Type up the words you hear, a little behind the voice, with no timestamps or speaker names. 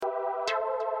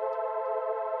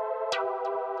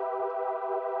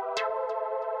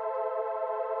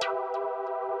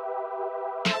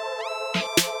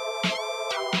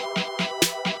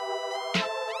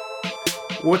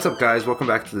What's up, guys? Welcome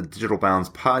back to the Digital Bounds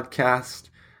podcast.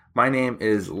 My name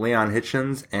is Leon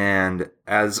Hitchens, and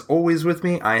as always with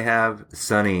me, I have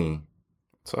Sunny.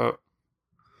 What's up?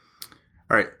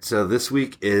 All right, so this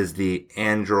week is the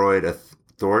Android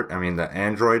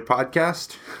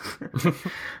podcast.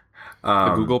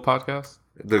 The Google podcast?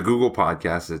 The Google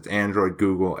podcast. It's Android,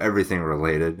 Google, everything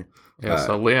related. Yeah,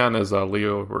 so Leon is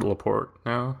Leo Laporte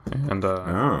now, and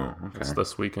Okay. it's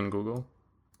This Week in Google.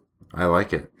 I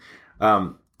like it.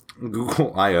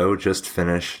 Google I/O just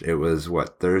finished. It was,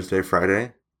 Thursday,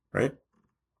 Friday, right?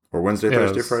 Or Wednesday,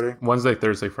 Thursday, Friday? Wednesday,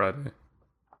 Thursday, Friday.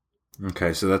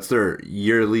 Okay, so that's their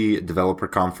yearly developer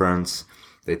conference.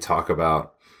 They talk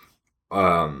about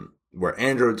where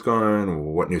Android's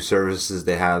going, what new services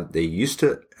they have. They used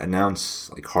to announce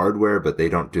like hardware, but they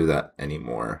don't do that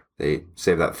anymore. They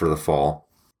save that for the fall.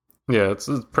 Yeah, it's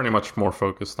pretty much more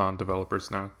focused on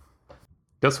developers now.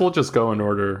 Guess we'll just go in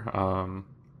order.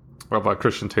 What about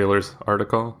Christian Taylor's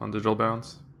article on Digital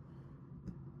Bounds?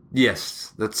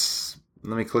 Yes, let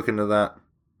me click into that.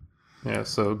 Yeah,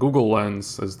 so Google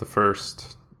Lens is the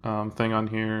first thing on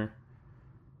here.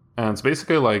 And it's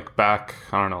basically like back,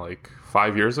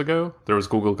 5 years ago, there was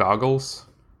Google Goggles,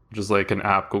 which is like an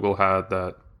app Google had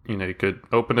that, you could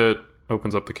open it,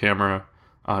 opens up the camera.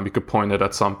 You could point it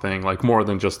at something, like more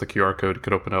than just the QR code. It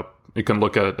could open up, you can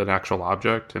look at an actual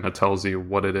object and it tells you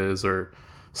what it is or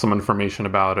some information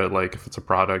about it. Like if it's a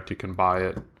product, you can buy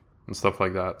it and stuff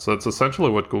like that. So it's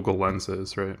essentially what Google Lens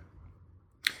is, right?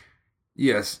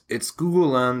 Yes, it's Google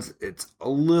Lens. It's a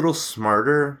little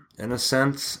smarter in a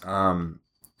sense.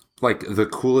 Like the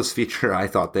coolest feature I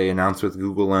thought they announced with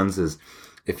Google Lens is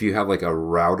if you have like a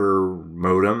router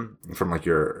modem from like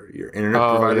your internet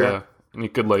provider. Yeah. And you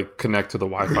could like connect to the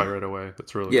Wi-Fi right away.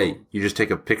 That's really cool. You just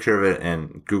take a picture of it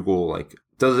and Google like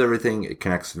does everything. It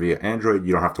connects via Android.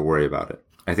 You don't have to worry about it.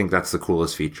 I think that's the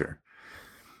coolest feature.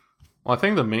 Well, I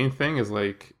think the main thing is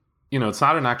like, it's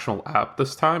not an actual app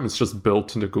this time. It's just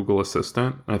built into Google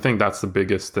Assistant. And I think that's the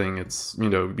biggest thing. It's,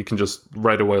 you can just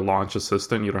right away launch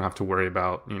Assistant. You don't have to worry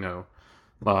about,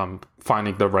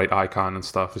 finding the right icon and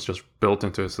stuff. It's just built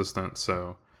into Assistant.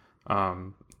 So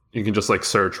you can just like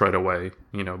search right away,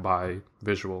 by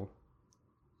visual.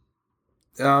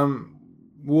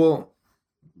 Well,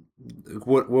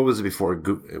 what was it before?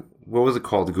 What was it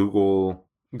called? Google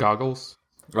Goggles?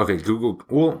 Okay, Google.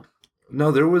 Well,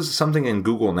 no, there was something in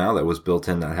Google Now that was built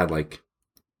in that had like,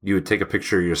 you would take a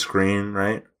picture of your screen,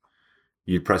 right?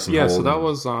 You'd press and hold. Yeah, so that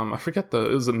was, I forget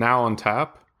is it Now on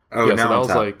Tap? Oh, yeah, Now so that on was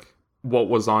Tap. like what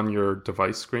was on your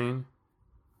device screen.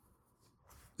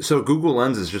 So Google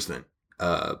Lens is just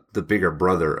the bigger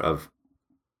brother of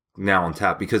Now on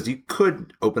Tap, because you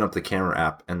could open up the camera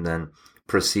app and then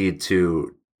proceed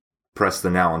to press the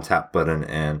Now on Tap button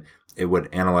and it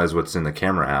would analyze what's in the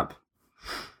camera app.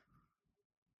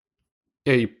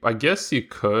 Yeah, I guess you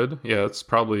could. Yeah, it's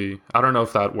probably, I don't know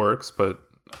if that works, but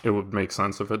it would make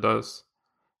sense if it does.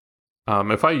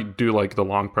 If I do like the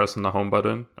long press and the home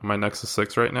button on my Nexus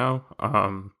 6 right now,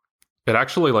 it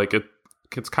actually like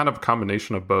it's kind of a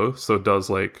combination of both. So it does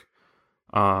like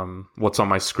what's on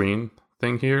my screen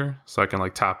thing here. So I can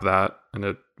like tap that and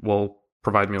it will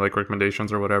provide me like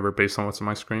recommendations or whatever based on what's on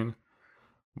my screen.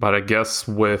 But I guess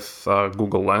with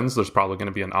Google Lens, there's probably going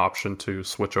to be an option to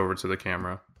switch over to the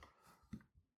camera.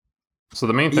 So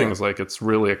the main thing is like it's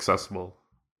really accessible.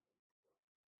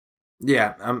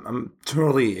 Yeah, I'm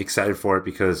totally excited for it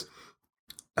because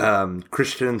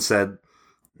Christian said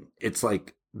it's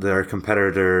like their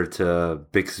competitor to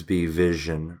Bixby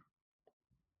Vision.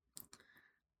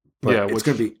 But yeah, it's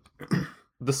going to be...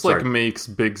 This like makes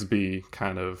Bixby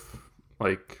kind of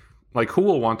like who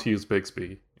will want to use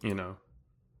Bixby,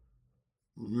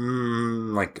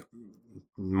 like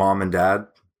mom and dad?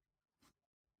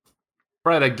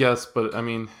 Right, I guess, but I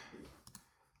mean,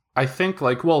 I think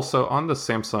so on the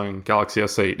Samsung Galaxy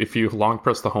S8, if you long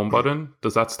press the home button,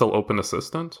 does that still open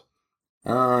Assistant?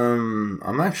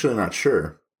 I'm actually not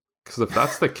sure. Because if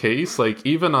that's the case, like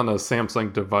even on a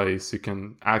Samsung device, you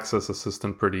can access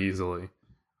Assistant pretty easily.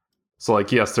 So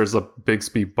like, yes, there's a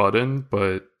Bixby button,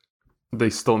 but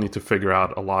they still need to figure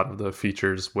out a lot of the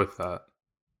features with that.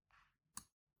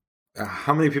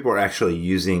 How many people are actually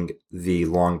using the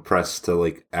long press to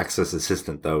like access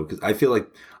Assistant though? Because I feel like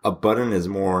a button is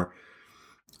more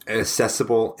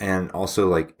accessible and also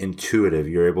like intuitive.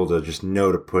 You're able to just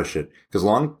know to push it. Because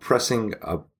long pressing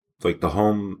like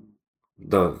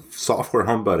the software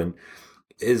home button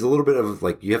is a little bit of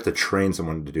like you have to train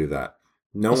someone to do that.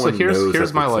 So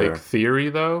here's my like theory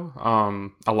though.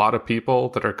 A lot of people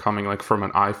that are coming like from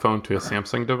an iPhone to a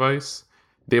Samsung device,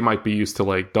 they might be used to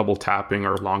like double tapping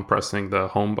or long pressing the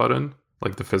home button,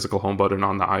 like the physical home button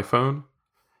on the iPhone.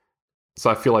 So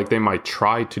I feel like they might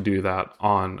try to do that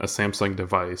on a Samsung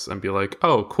device and be like,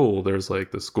 oh, cool, there's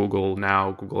like this Google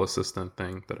Now, Google Assistant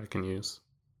thing that I can use.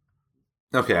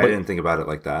 Okay, I But didn't think about it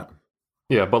like that.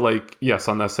 yeah, but like, yes,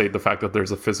 on that side, the fact that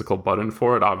there's a physical button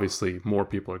for it, obviously more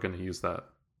people are going to use that.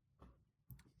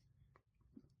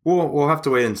 We'll have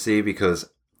to wait and see because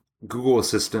Google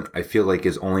Assistant, I feel like,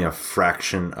 is only a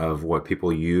fraction of what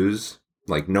people use.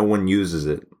 Like, no one uses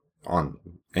it on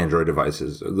Android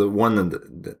devices. The one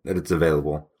that it's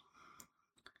available.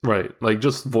 Right. Like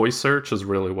just voice search is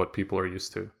really what people are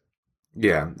used to.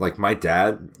 Yeah, like my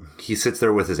dad, he sits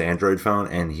there with his Android phone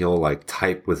and he'll like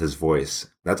type with his voice.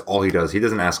 That's all he does. He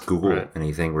doesn't ask Google Right.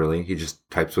 anything really. He just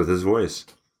types with his voice.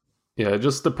 Yeah, it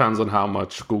just depends on how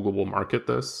much Google will market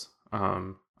this.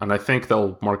 And I think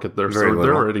they'll market their, Very or they're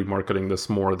little. already marketing this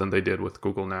more than they did with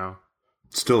Google Now.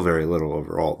 Still very little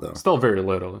overall though. Still very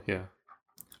little, yeah.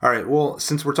 All right, well,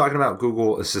 since we're talking about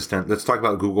Google Assistant, let's talk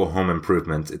about Google Home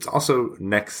improvements. It's also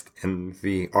next in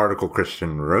the article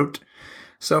Christian wrote,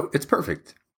 so it's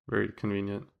perfect. Very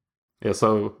convenient. Yeah,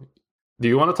 so do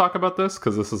you want to talk about this?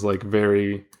 Because this is like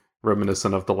very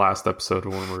reminiscent of the last episode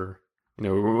when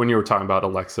when you were talking about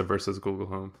Alexa versus Google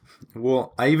Home.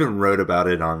 Well, I even wrote about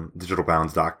it on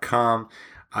digitalbounds.com.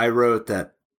 I wrote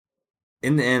that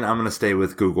in the end, I'm going to stay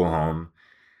with Google Home.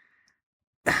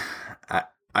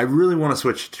 I really want to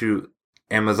switch to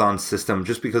Amazon's system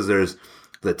just because there's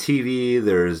the TV,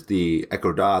 there's the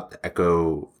Echo Dot,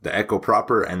 the Echo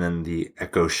proper, and then the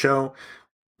Echo Show.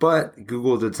 But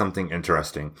Google did something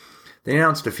interesting. They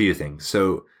announced a few things.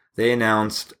 So they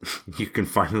announced you can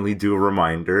finally do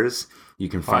reminders. You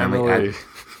can finally add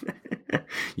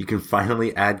you can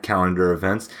finally add calendar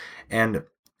events. And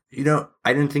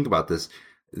I didn't think about this.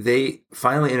 They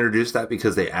finally introduced that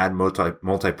because they add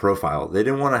multi profile. They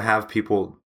didn't want to have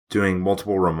people doing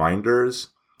multiple reminders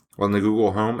on the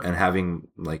Google Home and having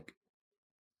like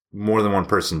more than one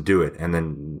person do it and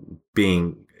then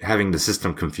having the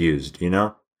system confused.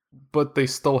 But they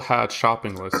still had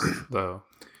shopping lists though.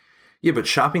 Yeah, but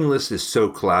shopping list is so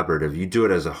collaborative. You do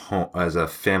it as a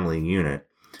family unit.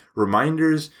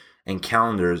 Reminders and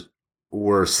calendars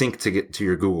were synced to get to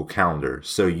your Google Calendar,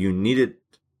 so you needed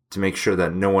to make sure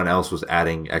that no one else was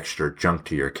adding extra junk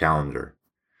to your calendar.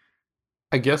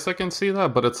 I guess I can see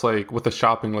that, but it's like with the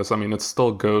shopping list, I mean, it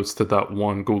still goes to that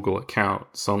one Google account.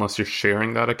 So unless you're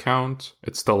sharing that account,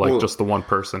 it's still like Well, just the one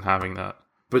person having that.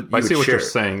 but But I see what you're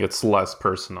saying. It's less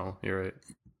personal. You're right.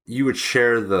 you would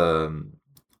share the,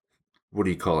 what do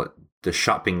you call it? The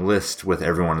shopping list with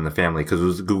everyone in the family because it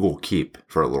was Google Keep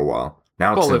for a little while.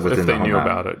 Now it's Well, if within they the home knew app.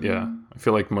 about it, yeah. I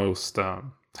feel like most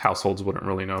households wouldn't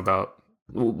really know about.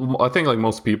 I think like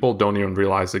most people don't even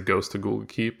realize it goes to Google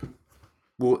Keep.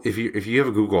 Well, if you have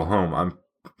a Google Home, I'm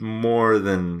more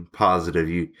than positive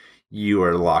you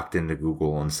are locked into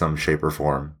Google in some shape or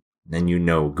form, and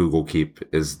Google Keep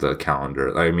is the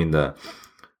calendar. I mean the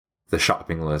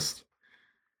shopping list.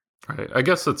 Right. I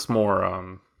guess it's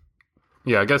more.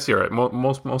 Yeah, I guess you're right.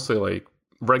 Mostly like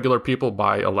regular people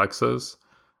buy Alexas,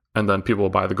 and then people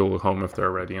buy the Google Home if they're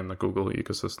already in the Google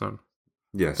ecosystem.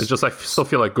 It's Yes. just I still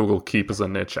feel like Google Keep is a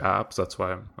niche app, so that's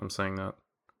why I'm saying that.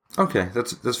 Okay,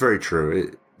 that's very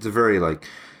true. It's a very like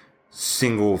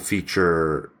single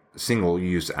feature, single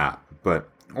use app, but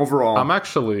overall, I'm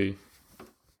actually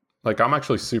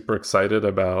super excited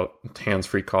about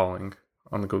hands-free calling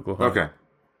on the Google Home. okay.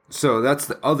 So that's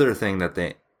the other thing that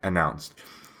they announced.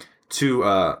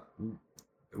 To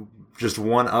just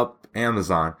one up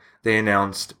Amazon, they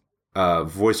announced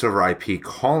voice over IP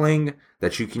calling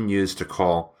that you can use to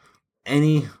call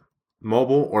any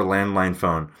mobile or landline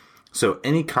phone. So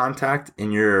any contact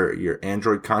in your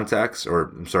Android contacts,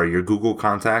 or I'm sorry, your Google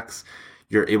contacts,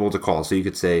 you're able to call. So you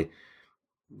could say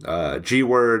G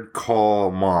word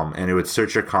call mom, and it would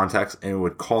search your contacts and it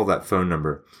would call that phone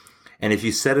number. And if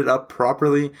you set it up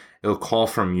properly, it'll call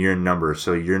from your number.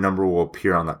 So your number will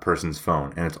appear on that person's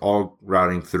phone. And it's all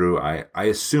routing through, I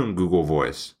assume, Google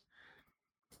Voice.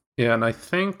 Yeah, and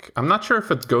I'm not sure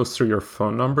if it goes through your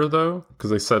phone number though, because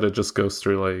they said it just goes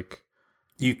through like.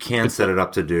 You can It's set it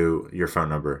up to do your phone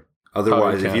number. Oh, you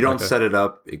Otherwise, if you can. don't Okay. set it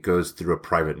up, it goes through a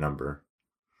private number.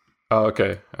 Oh,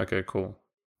 okay. Okay, cool.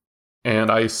 And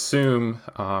I assume,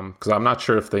 because I'm not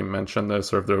sure if they mentioned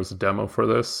this or if there was a demo for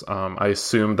this, I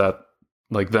assume that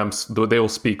like they will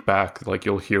speak back, like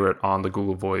you'll hear it on the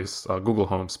Google Voice, Google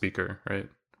Home speaker, right?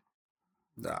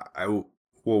 Well,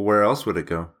 where else would it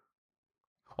go?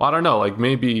 Well, I don't know. Like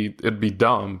maybe it'd be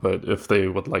dumb, but if they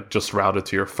would like just route it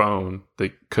to your phone, they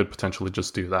could potentially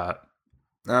just do that.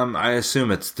 I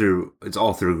assume it's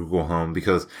all through Google Home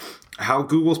because how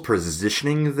Google's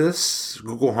positioning this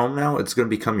Google Home now, it's going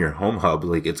to become your home hub.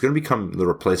 Like it's going to become the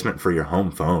replacement for your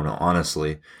home phone,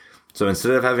 honestly. So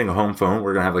instead of having a home phone,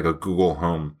 we're going to have like a Google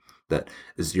Home that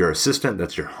is your assistant,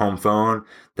 that's your home phone,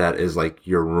 that is like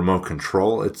your remote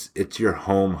control. It's your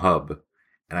home hub.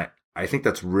 And I think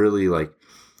that's really like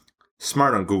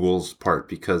smart on Google's part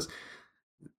because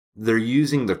they're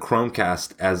using the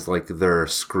Chromecast as like their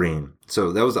screen.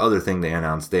 So that was the other thing they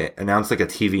announced. They announced like a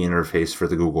TV interface for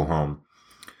the Google Home.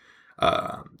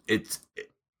 Uh, it's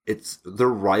it's the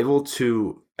rival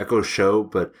to Echo Show,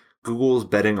 but Google's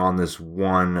betting on this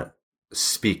one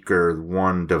speaker,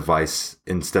 one device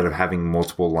instead of having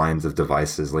multiple lines of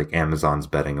devices like Amazon's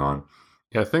betting on.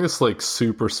 Yeah, I think it's like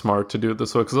super smart to do it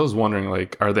this way because I was wondering,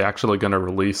 like, are they actually going to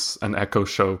release an Echo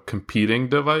Show competing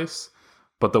device?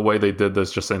 But the way they did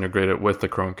this, just integrate it with the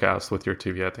Chromecast with your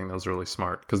TV, I think that was really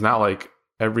smart. Because now, like,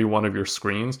 every one of your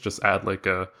screens, just add like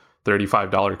a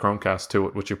 $35 Chromecast to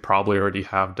it, which you probably already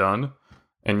have done,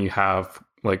 and you have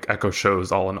like Echo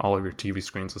Shows all in all of your TV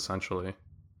screens essentially.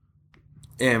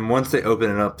 And once they open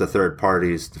it up to third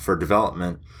parties for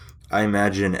development, I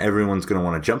imagine everyone's going to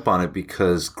want to jump on it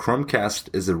because Chromecast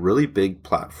is a really big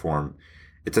platform.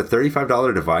 It's a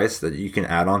 $35 device that you can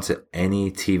add on to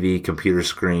any TV, computer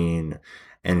screen,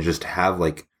 and just have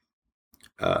like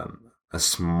a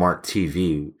smart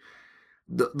TV.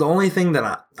 The only thing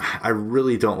that I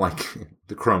really don't like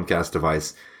the Chromecast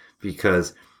device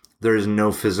because there's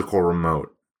no physical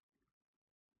remote.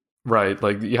 Right,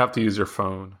 like you have to use your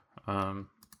phone.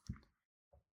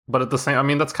 But at the same, I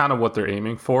mean, that's kind of what they're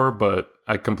aiming for. But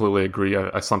I completely agree.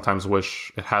 I sometimes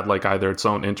wish it had like either its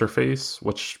own interface,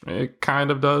 which it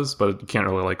kind of does, but you can't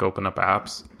really like open up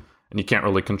apps, and you can't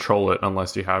really control it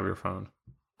unless you have your phone.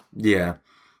 Yeah.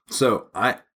 So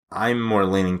I'm more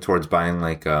leaning towards buying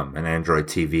like an Android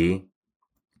TV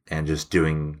and just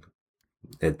doing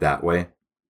it that way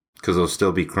because it'll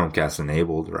still be Chromecast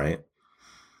enabled, right?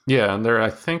 Yeah, and I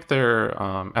think they're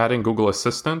adding Google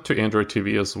Assistant to Android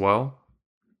TV as well.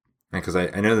 Because I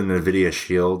know the NVIDIA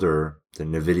Shield or the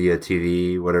NVIDIA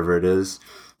TV, whatever it is,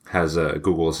 has a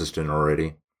Google Assistant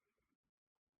already.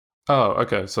 Oh,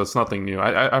 okay. So it's nothing new.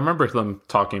 I remember them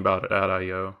talking about it at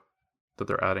I/O that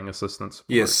they're adding assistant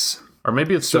support. Yes. Or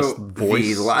maybe it's So just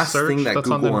voice the last search thing that that's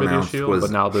Google on the NVIDIA announced Shield, was,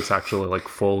 but now that's actually like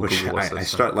full which Google Assistant. I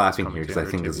start laughing coming here to because I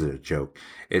Android think this TV. is a joke.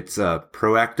 It's a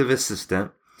proactive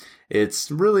assistant.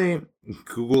 It's really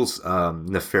Google's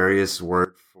nefarious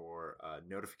word for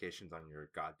notifications on your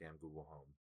goddamn Google Home.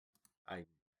 I'm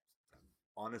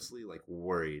honestly like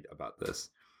worried about this.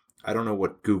 I don't know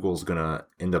what Google's gonna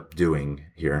end up doing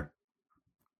here.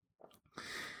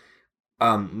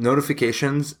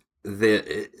 Notifications.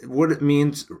 What it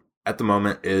means at the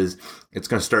moment is it's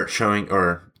going to start showing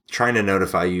or trying to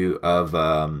notify you of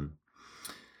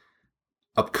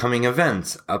upcoming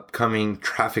events, upcoming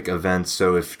traffic events.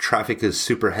 So if traffic is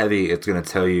super heavy, it's going to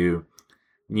tell you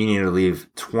you need to leave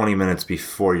 20 minutes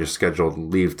before your scheduled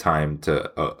leave time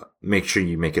to make sure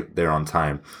you make it there on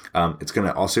time. It's going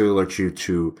to also alert you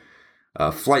to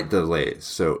flight delays.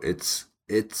 So it's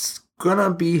going to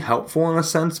be helpful in a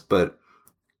sense, but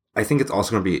I think it's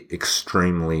also going to be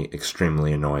extremely,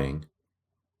 extremely annoying.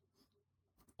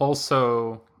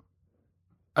 Also,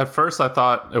 at first I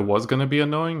thought it was going to be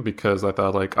annoying because I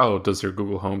thought like, oh, does your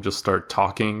Google Home just start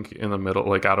talking in the middle,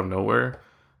 like out of nowhere?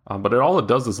 But all it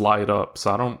does is light up.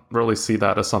 So I don't really see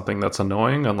that as something that's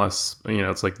annoying unless,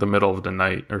 it's like the middle of the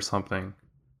night or something.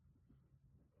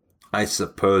 I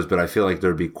suppose, but I feel like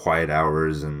there'd be quiet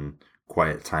hours and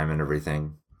quiet time and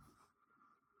everything.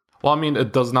 Well, I mean,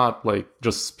 it does not like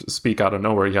just speak out of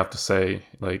nowhere. You have to say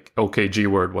like, okay, G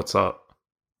word, what's up?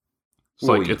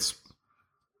 So Well, like it's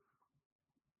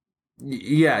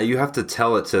yeah, you have to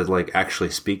tell it to like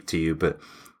actually speak to you, but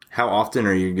how often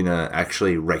are you gonna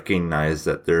actually recognize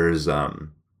that there's the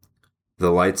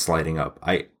lights lighting up?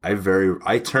 I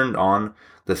turned on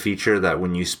the feature that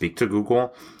when you speak to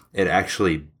Google, it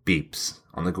actually beeps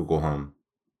on the Google Home.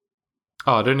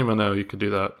 Oh, I didn't even know you could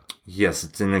do that. Yes,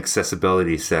 it's in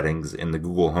accessibility settings in the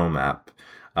Google Home app.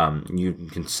 You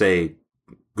can say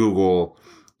Google,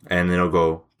 and then it'll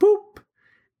go boop,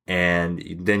 and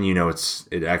then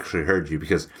it actually heard you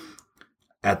because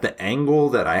at the angle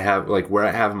that I have, like where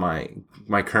I have my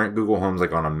current Google Home's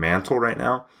like on a mantle right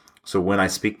now. So when I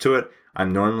speak to it,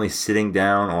 I'm normally sitting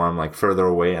down or I'm like further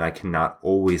away, and I cannot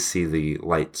always see the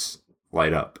lights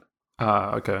light up.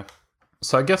 Okay.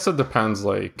 So I guess it depends.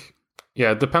 Like,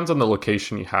 yeah, it depends on the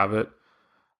location you have it.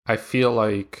 I feel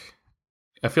like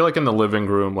in the living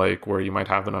room, like where you might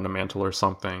have it on a mantle or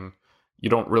something, you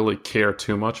don't really care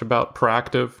too much about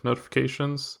proactive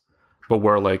notifications. but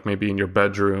where like maybe in your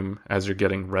bedroom as you're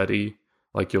getting ready,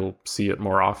 like you'll see it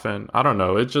more often. I don't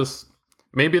know. It just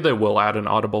maybe they will add an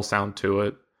audible sound to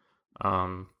it.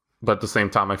 Um, but at the same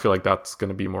time, I feel like that's going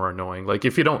to be more annoying. Like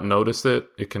if you don't notice it,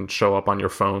 it can show up on your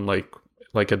phone like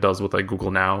it does with like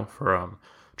Google Now for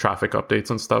traffic updates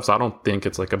and stuff. So I don't think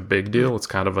it's like a big deal. It's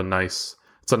kind of it's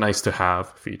a nice to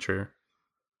have feature.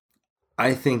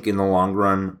 I think in the long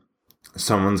run,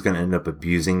 someone's going to end up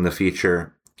abusing the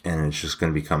feature and it's just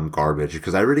going to become garbage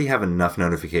because I already have enough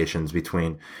notifications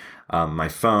between my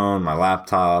phone, my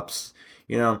laptops,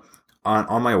 you know,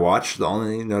 on my watch. The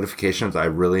only notifications I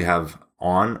really have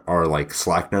on are like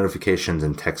Slack notifications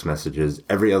and text messages.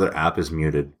 Every other app is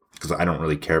muted because I don't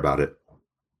really care about it.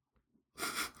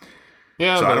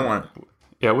 Yeah, so I don't want.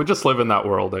 Yeah, we just live in that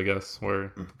world, I guess,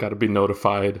 where got to be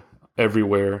notified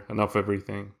everywhere, enough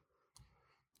everything.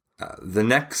 The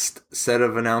next set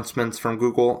of announcements from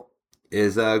Google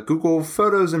is Google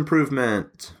Photos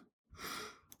improvement.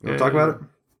 You want to talk about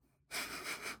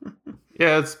it?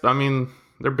 Yeah, I mean,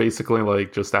 they're basically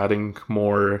like just adding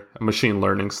more machine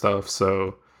learning stuff.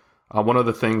 So one of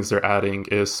the things they're adding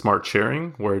is smart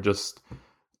sharing, where just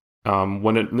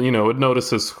when it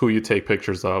notices who you take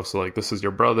pictures of. So like this is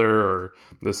your brother or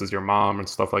this is your mom and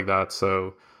stuff like that.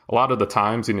 So a lot of the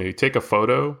times, you take a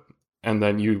photo and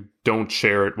then you don't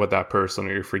share it with that person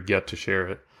or you forget to share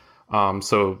it.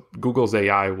 So Google's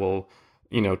AI will,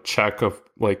 check of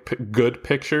like good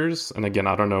pictures. And again,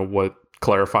 I don't know what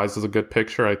clarifies as a good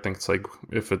picture. I think it's like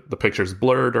if the picture's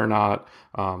blurred or not.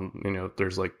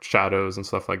 There's like shadows and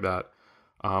stuff like that.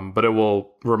 But it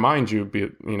will remind you,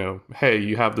 hey,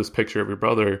 you have this picture of your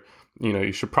brother,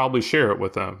 you should probably share it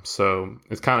with them. So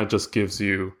it kind of just gives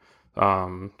you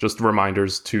just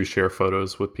reminders to share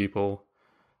photos with people.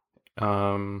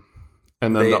 And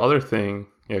then the other thing,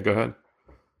 yeah, go ahead.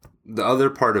 The other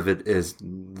part of it is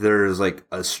there's like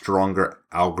a stronger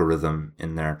algorithm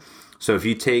in there. So if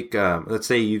you take, let's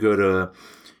say you go to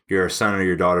your son or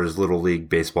your daughter's little league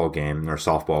baseball game or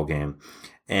softball game,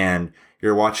 and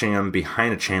you're watching them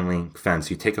behind a chain link fence.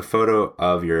 You take a photo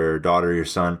of your daughter or your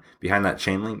son behind that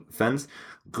chain link fence.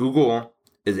 Google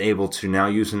is able to now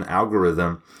use an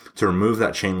algorithm to remove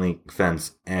that chain link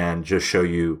fence and just show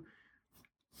you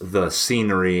the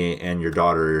scenery and your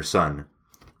daughter or your son.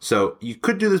 So you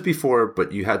could do this before,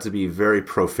 but you had to be very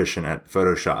proficient at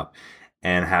Photoshop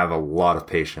and have a lot of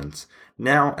patience.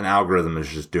 Now an algorithm is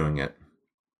just doing it.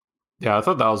 Yeah, I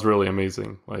thought that was really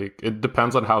amazing. Like, it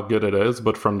depends on how good it is,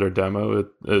 but from their demo,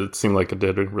 it seemed like it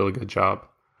did a really good job.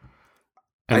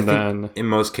 And I think in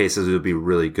most cases it would be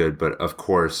really good, but of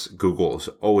course Google is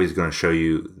always going to show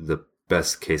you the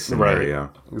best case scenario. Right,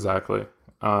 exactly.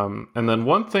 And then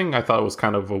one thing I thought was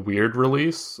kind of a weird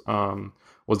release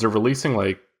was they're releasing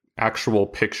like actual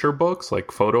picture books,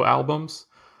 like photo albums.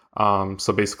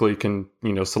 So basically you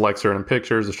can, select certain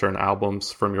pictures or certain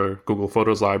albums from your Google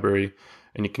Photos library,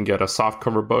 and you can get a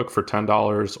softcover book for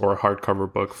 $10 or a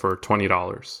hardcover book for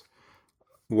 $20.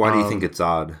 Why do you think it's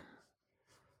odd?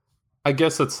 I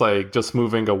guess it's like just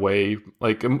moving away.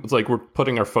 Like it's like we're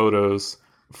putting our photos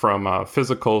from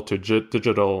physical to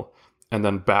digital and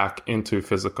then back into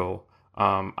physical.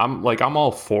 I'm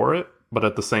all for it, but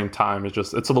at the same time,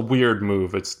 it's a weird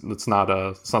move. It's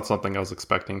not something I was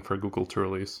expecting for Google to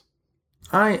release.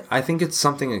 I think it's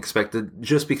something expected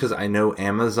just because I know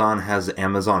Amazon has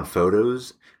Amazon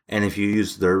Photos, and if you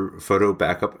use their photo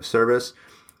backup service,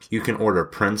 you can order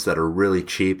prints that are really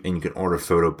cheap and you can order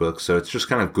photo books. So it's just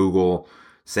kind of Google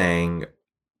saying,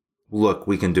 look,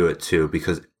 we can do it too,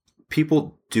 because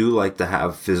people do like to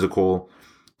have physical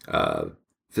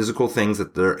things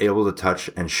that they're able to touch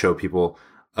and show people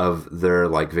of their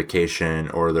like vacation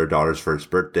or their daughter's first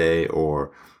birthday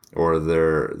or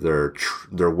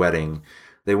their wedding.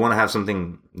 They want to have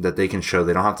something that they can show.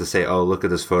 They don't have to say, "Oh, look at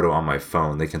this photo on my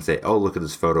phone." They can say, "Oh, look at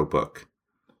this photo book."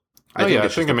 I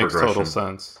think it makes total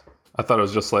sense. I thought it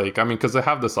was just like, because they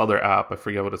have this other app, I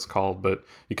forget what it's called, but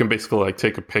you can basically like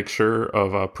take a picture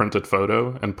of a printed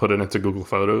photo and put it into Google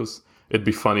Photos. It'd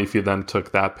be funny if you then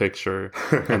took that picture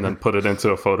and then put it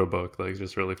into a photo book. Like, it's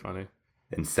just really funny.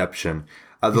 Inception.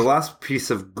 The last piece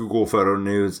of Google Photo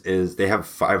news is they have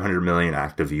 500 million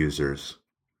active users.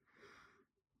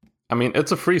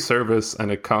 It's a free service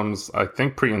and it comes, I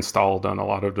think, pre-installed on a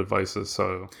lot of devices.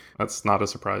 So that's not a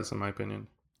surprise in my opinion.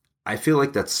 I feel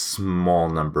like that's small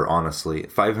number, honestly.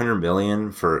 500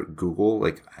 million for Google,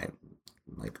 like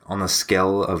on the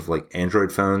scale of like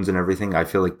Android phones and everything, I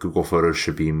feel like Google Photos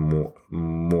should be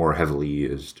more heavily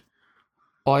used.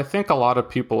 Well, I think a lot of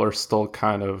people are still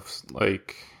kind of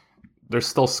like, they're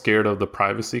still scared of the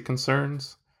privacy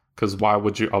concerns, because why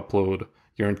would you upload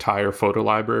your entire photo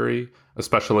library,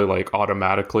 especially like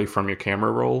automatically from your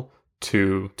camera roll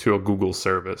to a Google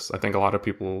service. I think a lot of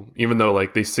people, even though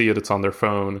like they see it's on their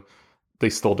phone, they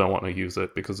still don't want to use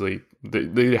it because they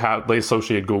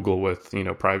associate Google with, you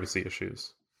know, privacy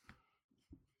issues.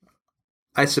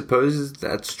 I suppose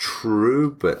that's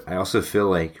true, but I also feel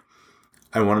like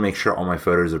I want to make sure all my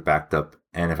photos are backed up.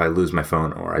 And if I lose my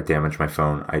phone or I damage my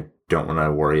phone, I don't want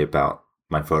to worry about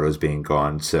my photos being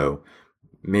gone. So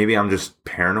maybe I'm just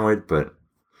paranoid, but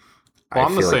Well, I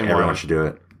I'm the feel like same everyone way. should do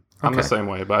it. I'm the Okay. same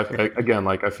way, but again,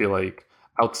 like I feel like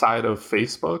outside of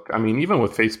Facebook, I mean, even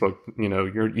with Facebook, you know,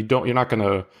 you're not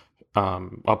gonna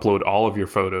upload all of your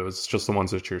photos, just the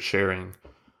ones that you're sharing.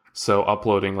 So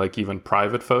uploading like even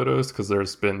private photos, because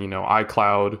there's been, you know,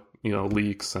 iCloud, you know,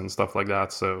 leaks and stuff like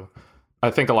that. So I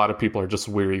think a lot of people are just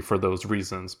weary for those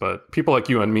reasons. But people like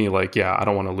you and me, like, yeah, I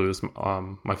don't want to lose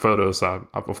my photos.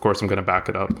 Of course, I'm going to back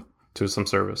it up to some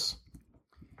service.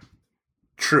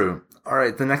 True. All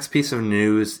right. The next piece of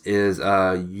news is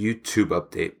YouTube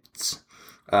updates.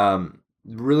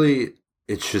 Really,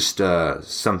 it's just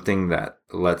something that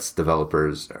lets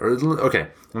developers. Okay,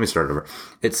 let me start over.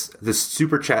 It's the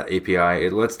Super Chat API.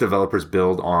 It lets developers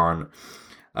build on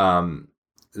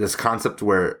this concept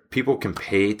where people can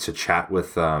pay to chat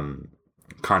with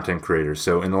content creators.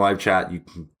 So in the live chat, you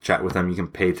can chat with them. You can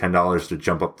pay $10 to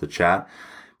jump up the chat.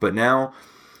 But now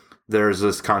there's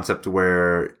this concept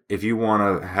where if you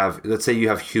want to have, let's say you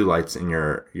have hue lights in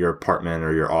your apartment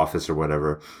or your office or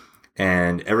whatever,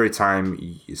 and every time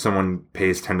someone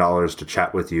pays $10 to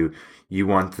chat with you, you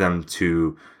want them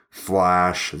to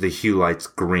flash the hue lights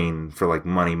green for like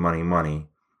money, money, money.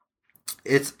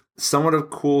 It's somewhat of a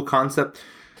cool concept.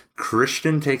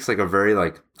 Christian takes like a very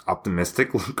like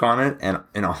optimistic look on it, and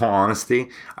in all honesty,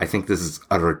 I think this is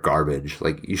utter garbage.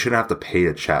 Like you shouldn't have to pay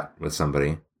to chat with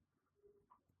somebody.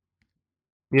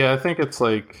 Yeah, I think it's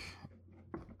like,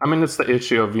 I mean, it's the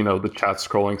issue of, you know, the chat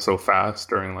scrolling so fast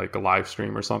during like a live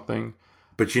stream or something.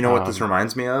 But you know what this Um,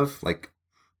 reminds me of? Like,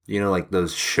 you know, like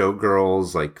those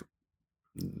showgirls, like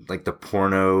the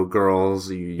porno girls.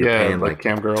 You're yeah, paying like like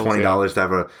cam girls. twenty Yeah. dollars to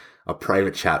have a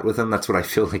private chat with them. That's what I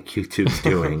feel like YouTube's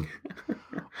doing.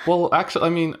 Well, actually, I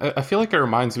mean, I feel like it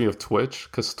reminds me of Twitch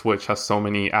because Twitch has so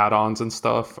many add-ons and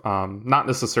stuff. Not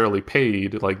necessarily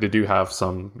paid. Like they do have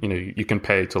some, you know, you can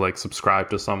pay to like subscribe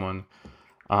to someone,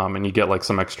 and you get like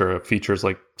some extra features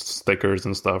like stickers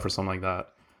and stuff or something like that.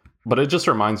 But it just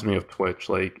reminds me of Twitch,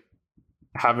 like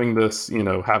having this, you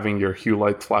know, having your hue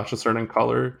light flash a certain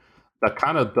color. That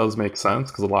kind of does make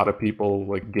sense because a lot of people,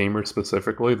 like gamers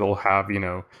specifically, they'll have, you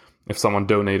know, if someone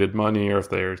donated money or if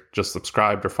they're just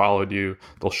subscribed or followed you,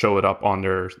 they'll show it up on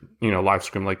their, you know, live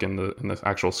stream, like in the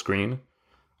actual screen.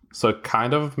 So it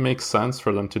kind of makes sense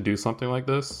for them to do something like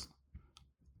this.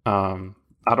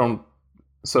 I don't.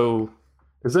 So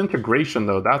is integration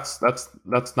though? That's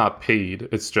not paid.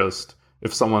 It's just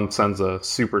if someone sends a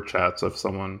super chat, so if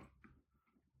someone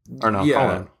or no, hold Yeah.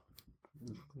 on.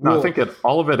 No, I Well, think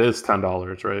all of it is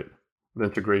 $10, right? The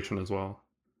integration as well.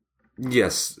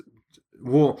 yes.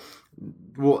 Well,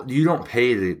 well, you don't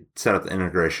pay to set up the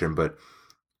integration, but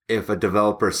if a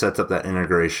developer sets up that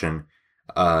integration,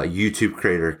 a YouTube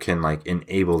creator can like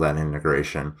enable that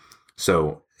integration.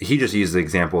 So he just used the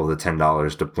example of the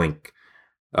 $10 to blink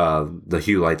the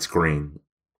hue lights green.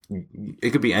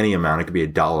 It could be any amount. It could be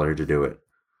 $1 to do it.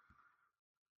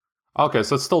 Okay,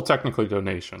 so it's still technically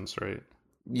donations, right?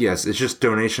 Yes, it's just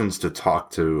donations to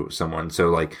talk to someone. So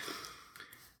like,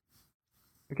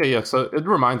 Okay, yeah. So it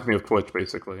reminds me of Twitch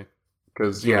basically,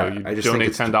 because you know yeah, you I just think donate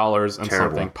it's $10 and something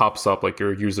terrible. pops up, like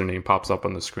your username pops up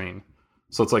on the screen.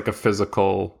 So it's like a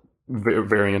physical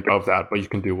variant of that, but you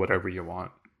can do whatever you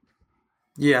want.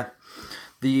 Yeah.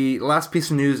 The last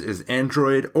piece of news is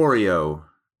Android Oreo.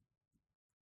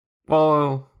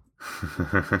 Well,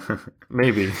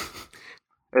 maybe.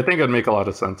 I think it'd make a lot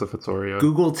of sense if it's Oreo.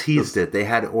 Google teased 'Cause- it. They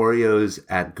had Oreos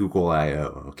at Google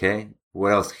I/O. Okay,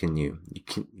 what else can you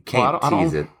Well, can't I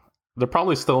tease don't. it. They're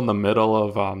probably still in the middle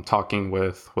of talking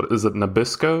with what is it,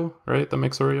 Nabisco, right? That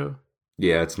makes Oreo.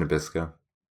 Yeah, it's Nabisco.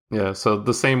 Yeah, so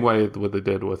the same way what they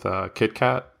did with Kit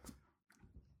Kat.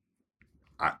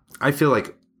 I feel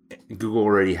like Google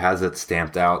already has it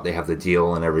stamped out. They have the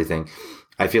deal and everything.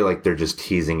 I feel like they're just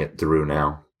teasing it through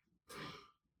now.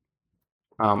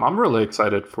 I'm really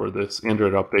excited for this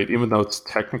Android update, even though it's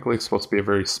technically supposed to be a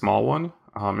very small one.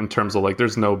 In terms of like,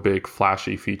 there's no big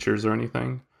flashy features or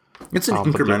anything. It's an But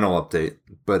incremental update,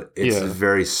 but it's yeah,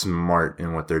 very smart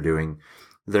in what they're doing.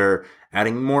 They're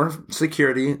adding more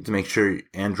security to make sure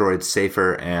Android's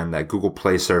safer and that Google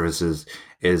Play services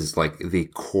is like the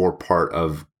core part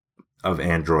of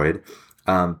Android.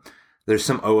 Um, There's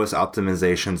some OS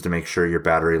optimizations to make sure your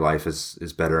battery life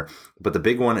is better. But the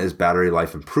big one is battery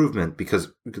life improvement,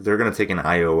 because they're going to take an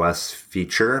iOS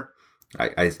feature,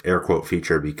 I air quote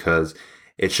feature, because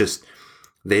it's just,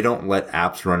 they don't let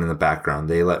apps run in the background.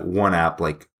 They let one app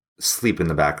like sleep in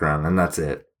the background, and that's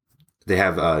it. They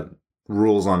have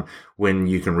rules on when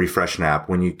you can refresh an app,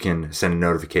 when you can send a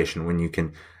notification, when you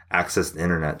can access the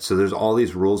internet. So there's all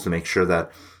these rules to make sure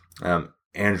that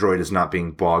Android is not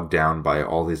being bogged down by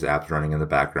all these apps running in the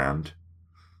background.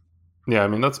 Yeah, I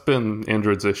mean, that's been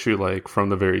Android's issue, like, from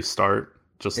the very start.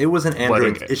 Just It was an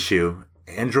Android issue.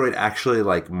 Android actually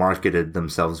like marketed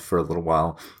themselves for a little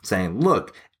while, saying,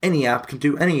 look, any app can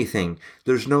do anything.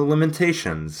 There's no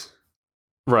limitations.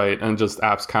 Right, and just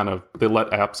apps they let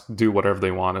apps do whatever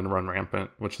they want and run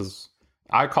rampant, which is,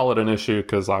 I call it an issue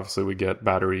because obviously we get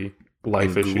battery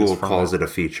life issues. Google calls it a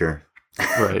feature.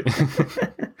 Right.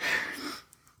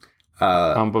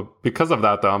 But because of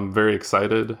that, though, I'm very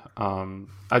excited.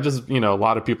 I just, a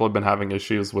lot of people have been having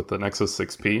issues with the Nexus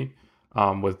 6P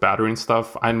with battery and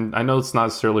stuff. I know it's not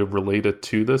necessarily related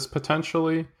to this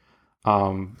potentially,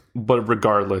 but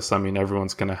regardless, I mean,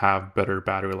 everyone's going to have better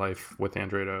battery life with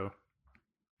Android O.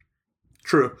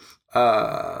 True.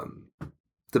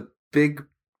 The big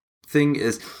thing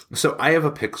is, so I have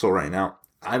a Pixel right now.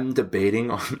 I'm debating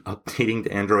on updating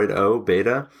to Android O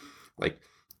beta. Like,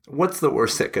 what's the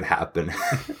worst that could happen?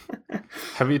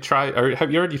 Have you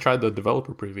already tried the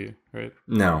developer preview, right?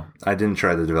 No, I didn't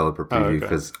try the developer preview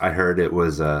because I heard it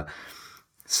was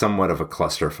somewhat of a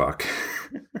clusterfuck.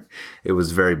 It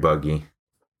was very buggy.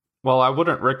 Well, I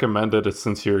wouldn't recommend it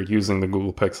since you're using the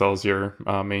Google Pixel as your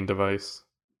main device.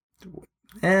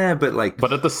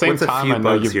 But at the same time, I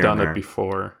know you've done it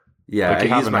before. Yeah,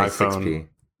 like, I use my 6P.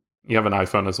 You have an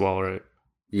iPhone as well, right?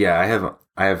 Yeah, I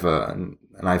have an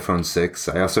iPhone 6.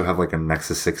 I also have like a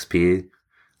Nexus 6P.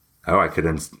 Oh,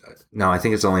 no, I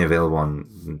think it's only available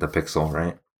on the Pixel,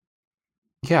 right?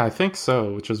 Yeah, I think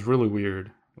so, which is really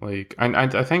weird. Like,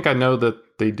 I think I know that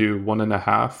they do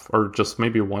 1.5 or just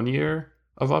maybe 1 year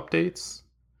of updates,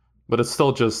 but it's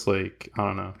still just like, I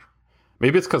don't know.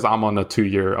 Maybe it's because I'm on a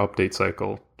 2-year update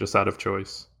cycle, just out of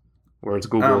choice, whereas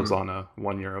Google's on a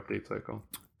 1-year update cycle.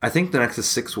 I think the Nexus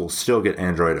 6 will still get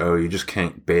Android O. You just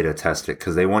can't beta test it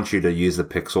because they want you to use the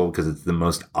Pixel because it's the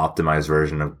most optimized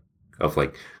version of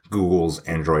like Google's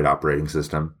Android operating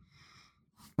system.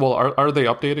 Well, are they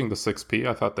updating the 6P?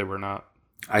 I thought they were not.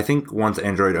 I think once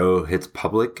Android O hits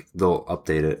public, they'll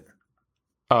update it.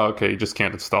 Oh, okay. You just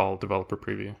can't install developer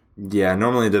preview. Yeah,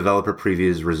 normally developer preview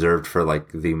is reserved for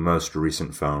like the most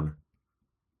recent phone.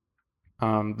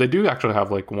 They do actually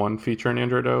have like one feature in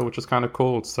Android O, which is kind of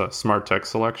cool. It's a smart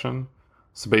text selection.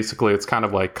 So basically, it's kind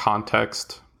of like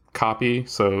context copy.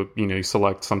 So, you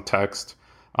select some text,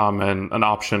 and an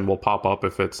option will pop up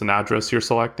if it's an address you're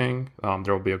selecting.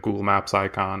 There will be a Google Maps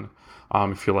icon.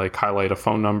 If you like highlight a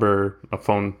phone number, a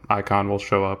phone icon will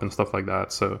show up and stuff like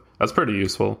that. So that's pretty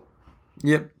useful.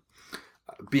 Yep.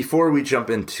 Before we jump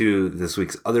into this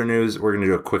week's other news, we're going to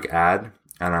do a quick ad,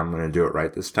 and I'm going to do it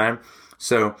right this time.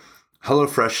 So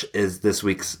HelloFresh is this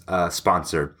week's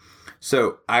sponsor.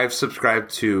 So I've subscribed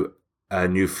to a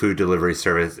new food delivery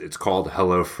service. It's called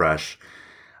HelloFresh.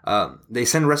 They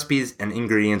send recipes and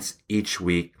ingredients each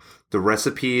week. The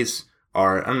recipes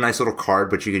are a nice little card,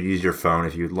 but you could use your phone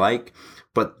if you'd like.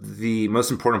 But the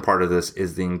most important part of this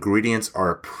is the ingredients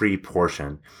are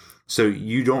pre-portioned. So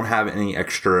you don't have any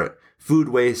extra food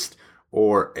waste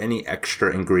or any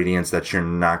extra ingredients that you're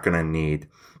not going to need.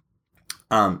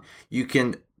 You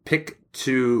can pick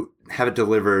to have it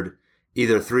delivered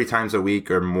either 3 times a week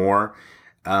or more.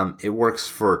 It works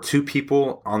for 2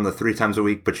 people on the 3 times a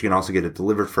week, but you can also get it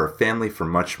delivered for a family for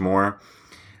much more.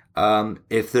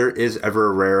 If there is ever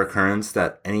a rare occurrence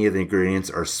that any of the ingredients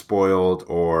are spoiled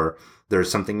or there's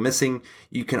something missing,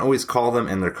 you can always call them,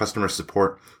 and their customer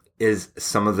support is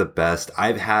some of the best.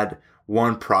 I've had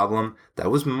one problem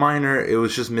that was minor. It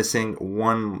was just missing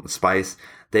one spice.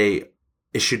 They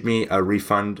issued me a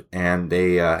refund, and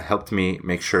they helped me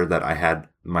make sure that I had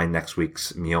my next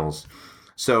week's meals.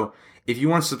 So if you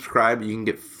want to subscribe, you can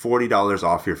get $40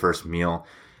 off your first meal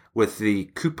with the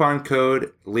coupon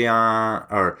code Leon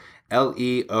or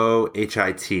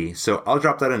LEOHIT. So I'll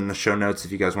drop that in the show notes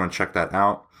if you guys want to check that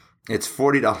out. It's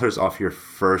 $40 off your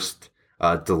first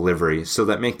delivery. So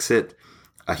that makes it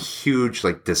a huge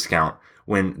discount.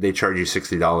 When they charge you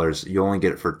 $60, you only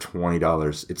get it for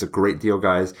 $20. It's a great deal,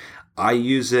 guys. I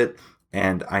use it,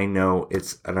 and I know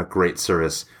it's a great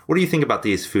service. What do you think about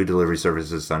these food delivery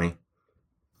services, Sonny?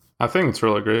 I think it's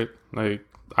really great.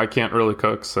 I can't really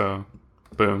cook, so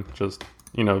boom, just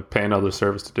pay another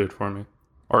service to do it for me,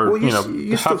 or you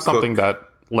have something that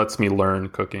lets me learn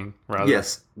cooking rather.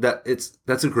 Yes,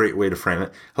 that's a great way to frame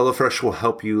it. HelloFresh will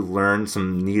help you learn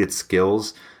some needed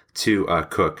skills to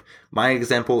cook. My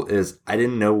example is I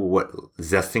didn't know what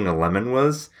zesting a lemon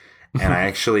was, and I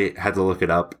actually had to look it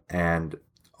up, and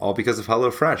all because of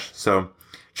HelloFresh. So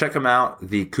check them out.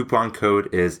 The coupon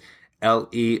code is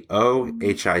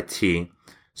LEOHIT.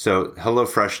 So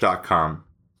HelloFresh.com.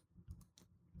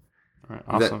 All right,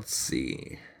 awesome. Let's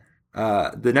see.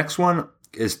 The next one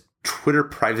is Twitter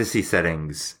privacy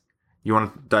settings. You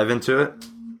want to dive into it?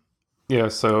 Yeah,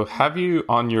 so have you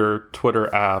on your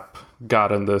Twitter app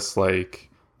gotten this like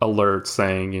alert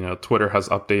saying, Twitter has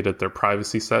updated their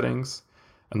privacy settings?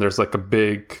 And there's like a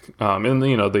big, and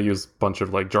they use a bunch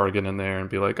of like jargon in there and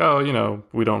be like, oh,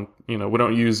 we don't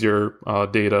use your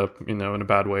data, in a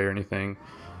bad way or anything.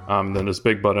 Then this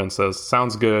big button says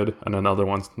sounds good, and another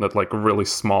one that like a really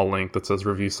small link that says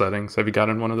review settings. Have you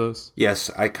gotten one of those? Yes,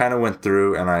 I kind of went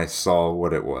through and I saw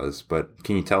what it was, but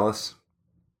can you tell us?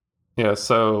 Yeah,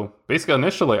 so basically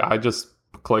initially I just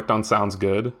clicked on sounds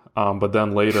good, but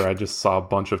then later I just saw a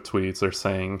bunch of tweets. They're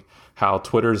saying how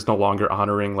Twitter is no longer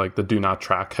honoring like the do not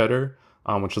track header,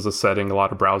 which is a setting a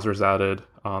lot of browsers added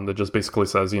that just basically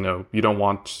says, you don't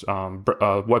want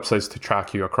websites to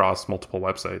track you across multiple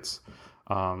websites.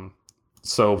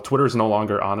 So Twitter is no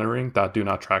longer honoring that do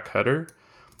not track header.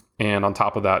 And on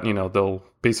top of that, they'll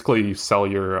basically sell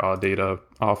your data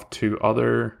off to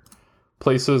other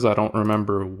places. I don't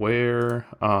remember where,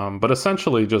 but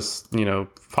essentially just,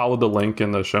 follow the link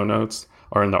in the show notes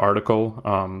or in the article.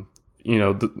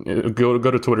 Go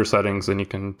to Twitter settings and you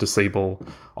can disable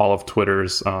all of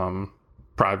Twitter's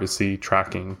privacy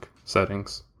tracking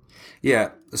settings. Yeah,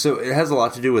 so it has a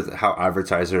lot to do with how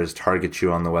advertisers target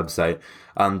you on the website.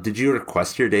 Did you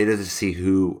request your data to see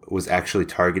who was actually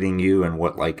targeting you and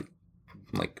what like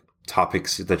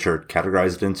topics that you're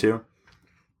categorized into?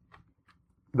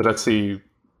 Did I see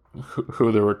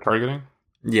who they were targeting?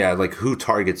 Yeah, like who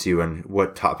targets you and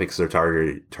what topics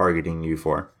they're targeting you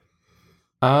for.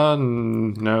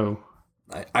 No.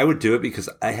 I would do it because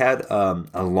I had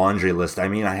a laundry list. I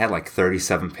mean, I had like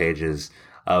 37 pages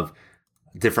of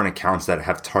different accounts that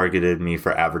have targeted me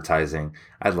for advertising.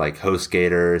 I had like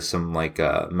HostGator, some like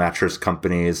mattress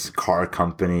companies, car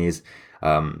companies,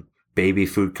 baby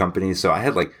food companies. So I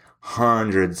had like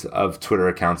hundreds of Twitter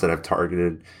accounts that have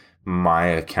targeted my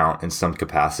account in some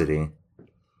capacity.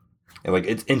 And, like,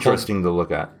 it's interesting to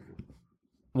look at.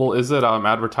 Well, is it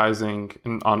advertising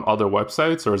on other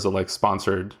websites, or is it like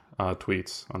sponsored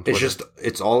tweets on Twitter?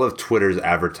 It's all of Twitter's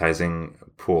advertising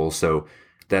pool. So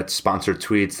that's sponsored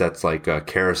tweets, that's like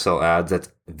carousel ads, that's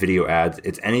video ads.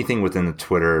 It's anything within the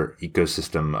Twitter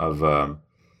ecosystem of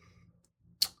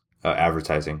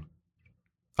advertising.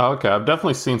 Okay, I've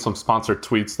definitely seen some sponsored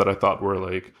tweets that I thought were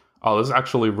like, oh, this is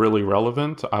actually really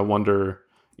relevant. I wonder,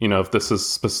 if this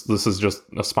is just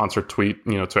a sponsored tweet,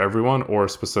 to everyone or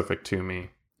specific to me.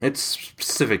 It's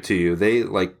specific to you. They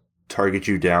like target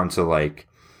you down to like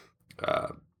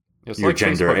your like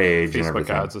gender, Facebook, age, and Facebook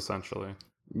everything. ads, essentially.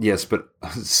 Yes, but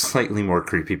slightly more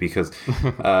creepy because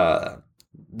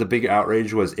the big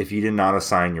outrage was if you did not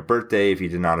assign your birthday, if you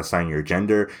did not assign your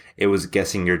gender, it was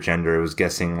guessing your gender. It was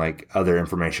guessing like other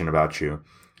information about you.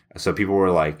 So people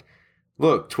were like,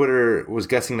 look, Twitter was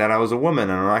guessing that I was a woman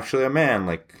and I'm actually a man.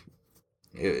 Like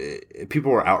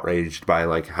people were outraged by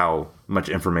like how much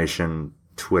information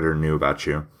Twitter knew about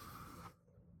you.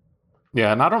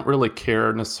 Yeah, and I don't really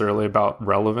care necessarily about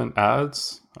relevant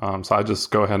ads. So I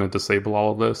just go ahead and disable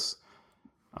all of this.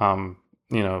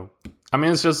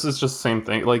 It's just the same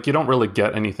thing. Like you don't really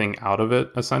get anything out of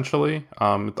it, essentially.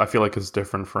 I feel like it's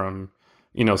different from,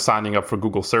 signing up for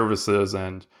Google services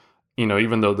and,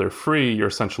 even though they're free, you're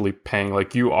essentially paying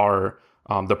like you are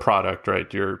the product,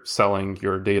 right? You're selling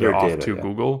your data off to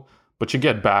Google, but you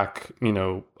get back,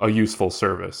 a useful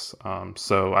service.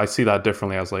 So I see that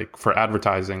differently as like for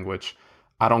advertising, which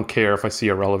I don't care if I see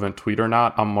a relevant tweet or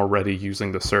not. I'm already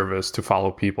using the service to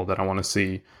follow people that I want to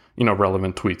see,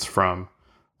 relevant tweets from.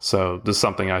 So this is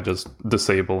something I just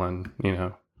disable and,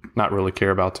 not really care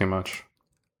about too much.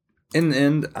 In the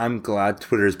end, I'm glad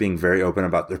Twitter is being very open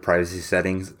about their privacy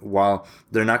settings. While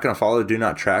they're not going to follow do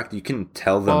not track, you can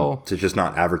tell them to just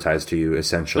not advertise to you,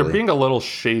 essentially. They're being a little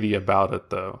shady about it,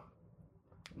 though.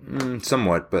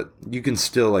 Somewhat, but you can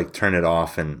still like turn it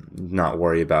off and not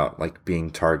worry about like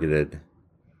being targeted.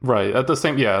 Right. At the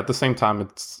same time,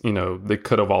 it's, they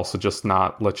could have also just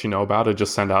not let you know about it,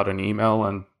 just send out an email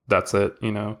and that's it,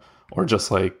 or just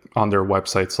like on their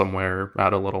website somewhere,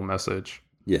 add a little message.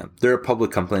 Yeah. They're a public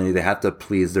company. They have to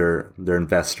please their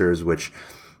investors, which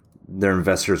their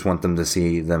investors want them to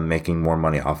see them making more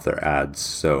money off their ads.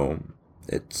 So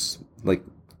it's like,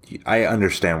 I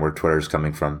understand where Twitter's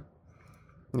coming from.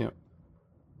 Yeah.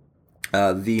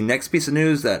 The next piece of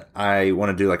news that I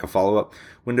want to do like a follow up,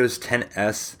 Windows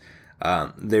 10s,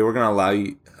 they were going to allow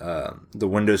you, the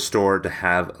Windows Store to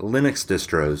have Linux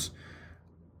distros.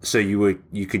 So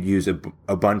you could use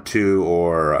Ubuntu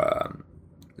or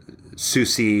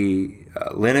SUSE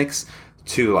Linux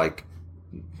to like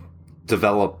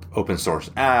develop open source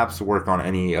apps, work on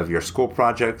any of your school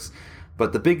projects.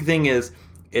 But the big thing is,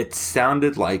 it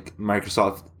sounded like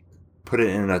Microsoft put it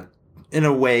in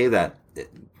a way that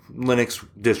Linux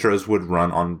distros would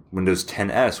run on Windows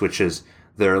 10s, which is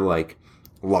their like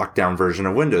lockdown version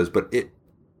of Windows. But it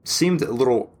seemed a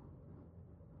little,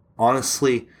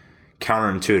 honestly,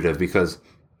 counterintuitive, because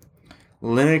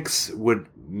Linux would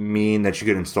mean that you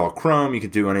could install Chrome, you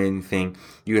could do anything,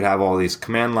 you could have all these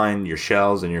command line, your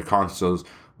shells and your consoles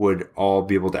would all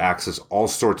be able to access all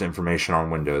sorts of information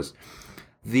on Windows.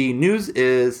 The news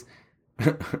is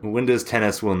Windows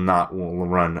 10s will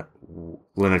run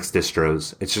Linux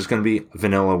distros. It's just going to be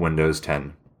vanilla Windows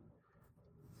 10.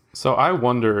 So I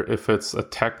wonder if it's a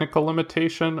technical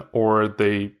limitation or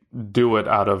they do it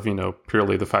out of,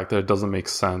 purely the fact that it doesn't make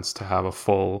sense to have a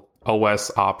full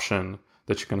OS option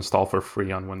that you can install for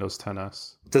free on Windows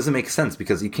 10s. It doesn't make sense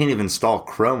because you can't even install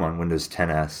Chrome on Windows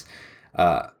 10s.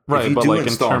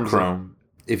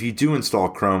 If you do install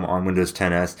Chrome on Windows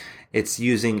 10s, it's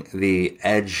using the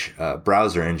Edge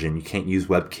browser engine. You can't use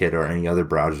WebKit or any other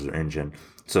browser engine.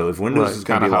 So if Windows is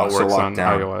going to be so locked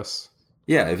down, iOS.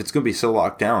 Yeah, if it's going to be so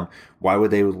locked down, why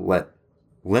would they let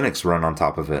Linux run on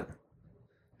top of it?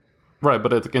 Right,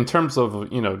 but in terms of,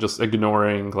 just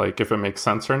ignoring, like, if it makes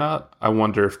sense or not, I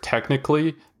wonder if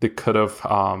technically they could have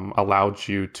allowed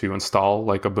you to install,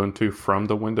 like, Ubuntu from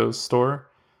the Windows Store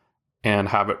and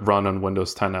have it run on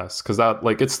Windows 10s. Because that,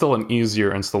 like, it's still an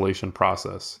easier installation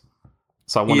process.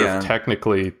 So I wonder if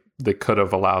technically they could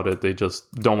have allowed it. They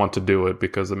just don't want to do it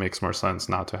because it makes more sense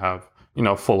not to have,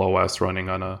 full OS running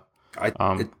on a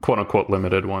quote-unquote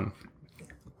limited one.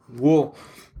 Well,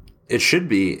 it should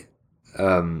be...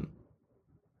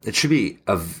 It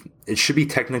should be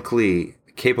technically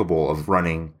capable of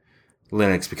running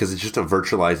Linux because it's just a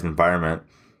virtualized environment.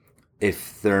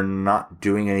 If they're not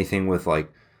doing anything with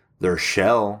like their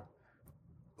shell,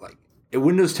 like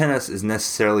Windows 10s is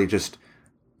necessarily just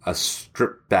a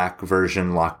stripped back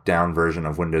version, locked down version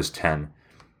of Windows 10.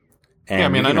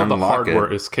 And I know the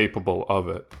hardware is capable of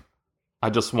it.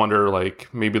 I just wonder,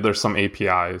 like, maybe there's some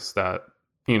APIs that,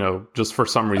 just for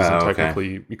some reason,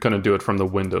 technically, you couldn't do it from the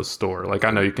Windows Store. Like,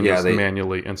 I know you can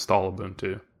manually install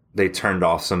Ubuntu. They turned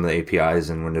off some of the APIs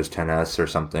in Windows 10s or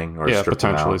something, or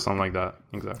potentially something like that.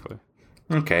 Exactly.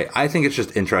 Okay, I think it's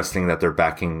just interesting that they're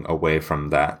backing away from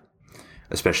that,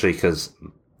 especially because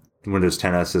Windows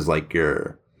 10s is like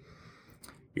your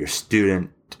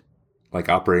student like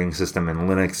operating system, and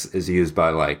Linux is used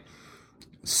by like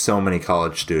so many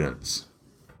college students.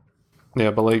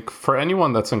 Yeah, but like for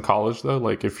anyone that's in college though,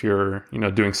 like if you're,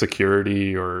 doing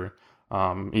security or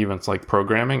even it's like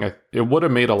programming, it would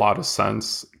have made a lot of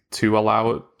sense to allow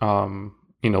it,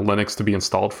 Linux to be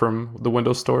installed from the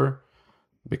Windows Store,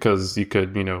 because you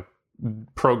could,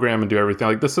 program and do everything.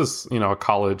 Like this is, a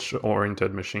college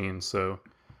oriented machine. So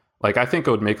like, I think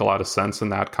it would make a lot of sense in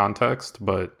that context,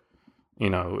 but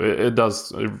it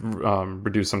does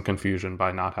reduce some confusion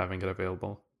by not having it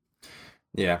available.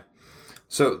 Yeah.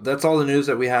 So that's all the news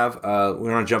that we have. We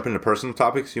want to jump into personal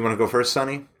topics. You want to go first,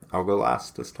 Sonny? I'll go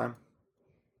last this time.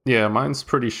 Yeah, mine's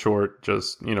pretty short.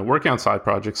 Just, working on side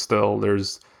projects still.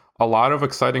 There's a lot of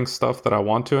exciting stuff that I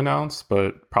want to announce,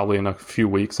 but probably in a few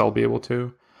weeks I'll be able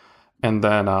to. And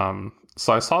then,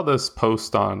 so I saw this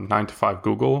post on 9to5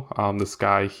 Google. This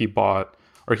guy,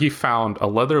 he found a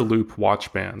leather loop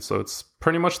watch band. So it's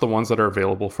pretty much the ones that are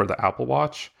available for the Apple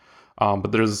Watch.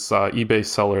 But there's an eBay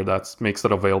seller that makes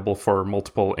it available for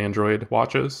multiple Android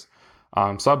watches.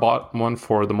 So I bought one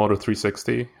for the Moto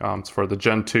 360. It's for the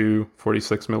Gen 2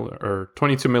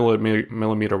 22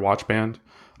 millimeter watch band,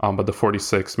 but the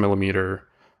 46 millimeter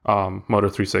Moto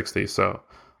 360. So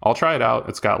I'll try it out.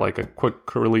 It's got like a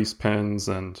quick release pins,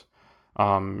 and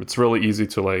it's really easy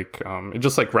to like. It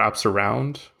just like wraps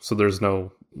around, so there's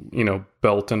no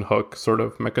belt and hook sort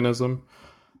of mechanism.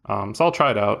 So I'll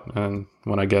try it out, and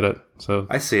when I get it, so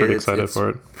I see pretty it. Excited for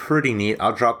it. Pretty neat.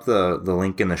 I'll drop the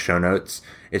link in the show notes.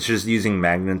 It's just using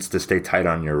magnets to stay tight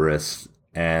on your wrist,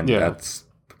 and that's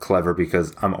clever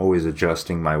because I'm always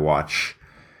adjusting my watch.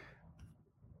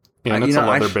 Yeah, and it's a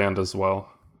leather band as well.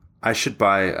 I should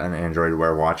buy an Android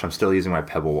Wear watch. I'm still using my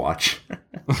Pebble watch.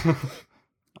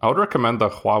 I would recommend the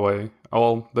Huawei.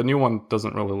 Well, the new one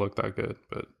doesn't really look that good,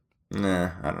 but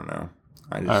nah, I don't know.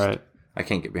 All right. I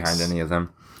can't get behind any of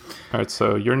them. All right,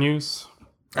 so your news.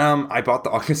 I bought the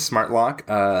August Smart Lock.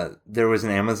 There was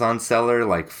an Amazon seller,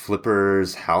 like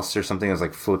Flipper's House or something. It was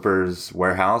like Flipper's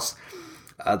Warehouse.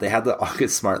 They had the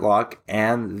August Smart Lock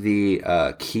and the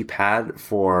keypad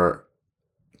for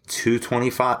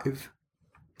 $225,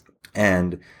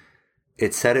 and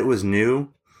it said it was new.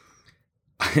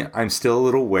 I'm still a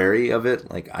little wary of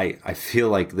it. Like I feel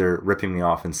like they're ripping me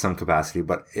off in some capacity,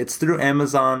 but it's through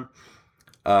Amazon,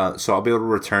 so I'll be able to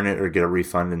return it or get a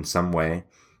refund in some way.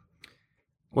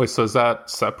 Wait, so is that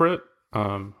separate,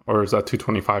 or is that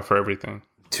 $225 for everything?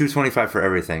 $225 for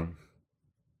everything.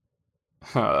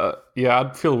 Yeah,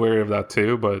 I'd feel wary of that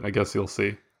too, but I guess you'll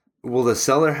see. Well, the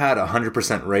seller had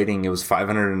 100% rating. It was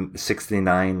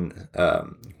 569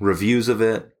 reviews of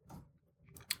it.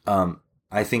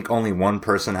 I think only one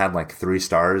person had like 3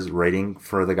 stars rating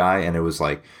for the guy, and it was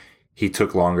like he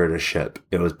took longer to ship.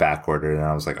 It was back ordered, and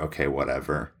I was like, okay,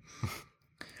 whatever.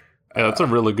 Yeah, that's a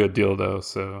really good deal though.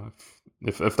 So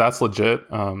if that's legit,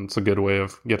 it's a good way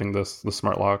of getting the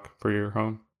smart lock for your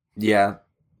home. Yeah.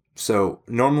 So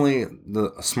normally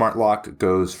the smart lock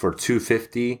goes for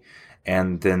 $250,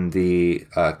 and then the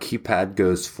keypad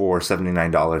goes for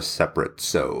 $79 separate.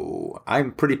 So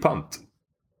I'm pretty pumped.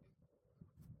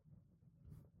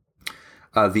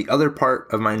 The other part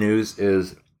of my news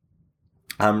is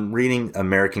I'm reading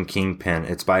American Kingpin.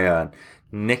 It's by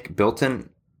Nick Bilton.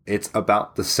 It's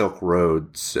about the Silk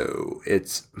Road, so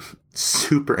it's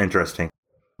super interesting.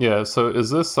 Yeah, so is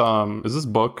this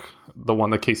book the one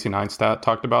that Casey Neistat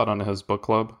talked about on his book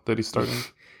club that he's starting?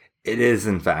 It is,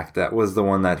 in fact. That was the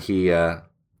one that he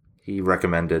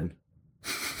recommended.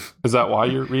 Is that why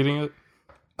you're reading it?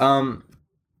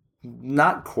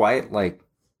 Not quite. Like,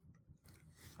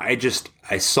 I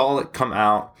saw it come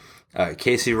out.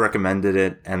 Casey recommended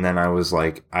it, and then I was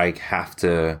like, I have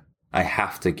to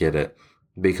get it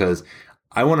because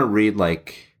I want to read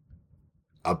like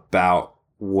about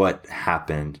what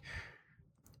happened.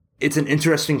 It's an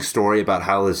interesting story about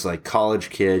how this like college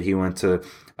kid, he went to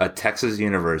a Texas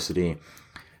university,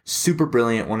 super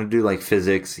brilliant, wanted to do like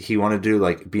physics. He wanted to do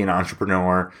like be an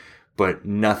entrepreneur, but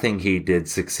nothing he did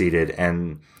succeeded,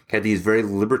 and had these very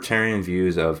libertarian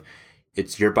views of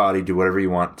it's your body, do whatever you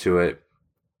want to it.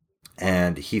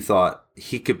 And he thought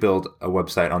he could build a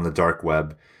website on the dark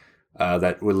web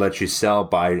that would let you sell,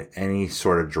 buy any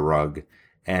sort of drug.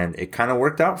 And it kind of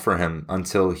worked out for him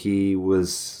until he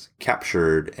was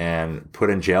captured and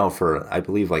put in jail for, I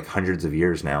believe, like hundreds of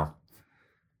years now.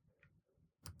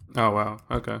 Oh, wow.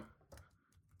 Okay.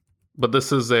 But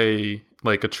this is a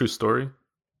true story?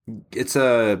 It's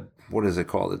what is it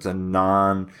called? It's a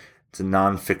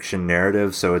nonfiction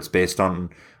narrative. So it's based on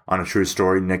a true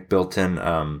story. Nick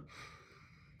Bilton,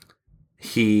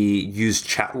 he used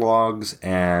chat logs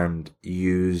and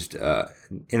used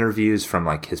interviews from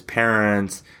like his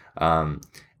parents,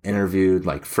 interviewed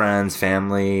like friends,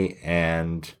 family,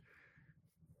 and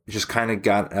just kind of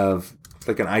got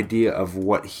like an idea of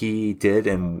what he did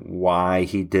and why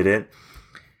he did it.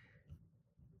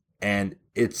 And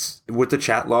it's with the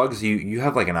chat logs, you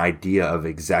have like an idea of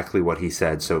exactly what he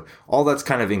said. So all that's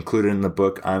kind of included in the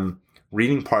book. I'm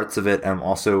reading parts of it. I'm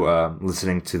also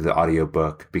listening to the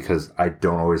audiobook because I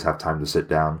don't always have time to sit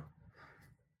down.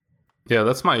 Yeah,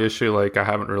 that's my issue. Like, I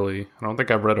don't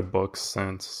think I've read a book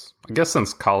since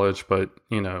college, but,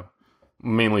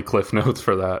 mainly Cliff Notes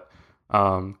for that.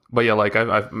 But yeah, like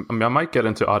I might get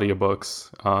into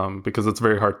audiobooks because it's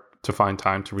very hard to find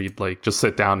time to read, like just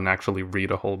sit down and actually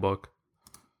read a whole book.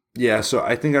 Yeah, so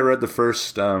I think I read the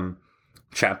first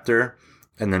chapter,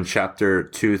 and then chapter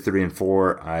 2, 3, and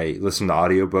 4, I listened to the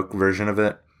audiobook version of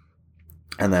it.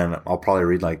 And then I'll probably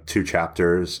read like 2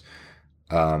 chapters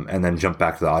and then jump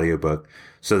back to the audiobook.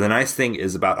 So the nice thing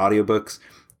is about audiobooks,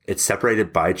 it's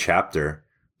separated by chapter.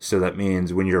 So that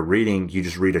means when you're reading, you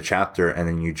just read a chapter and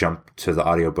then you jump to the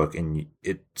audiobook, and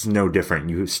it's no different.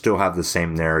 You still have the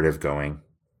same narrative going.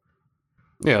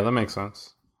 Yeah, that makes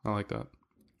sense. I like that.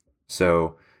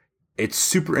 So it's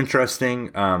super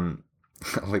interesting.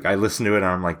 Like I listen to it and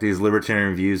I'm like, these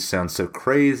libertarian views sound so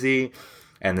crazy,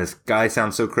 and this guy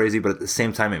sounds so crazy, but at the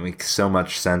same time, it makes so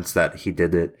much sense that he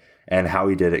did it and how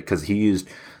he did it, because he used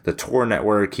the Tor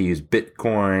network, he used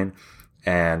Bitcoin,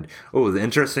 and the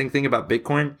interesting thing about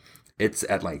Bitcoin, it's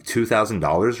at like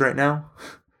 $2,000 right now.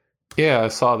 Yeah, I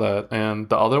saw that, and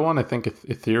the other one, I think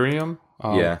Ethereum,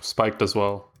 spiked as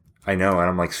well. I know, and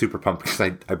I'm like super pumped because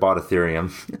I bought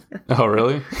Ethereum. Oh,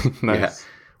 really? Nice. Yeah.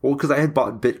 Well, because I had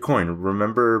bought Bitcoin.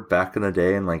 Remember back in the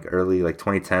day in like early like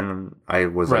 2010, I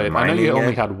was like mining it. I know you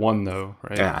only had one though,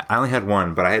 right? Yeah, I only had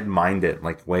one, but I had mined it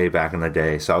like way back in the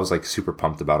day. So I was like super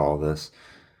pumped about all this.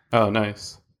 Oh,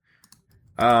 nice.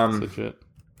 It's Um, legit.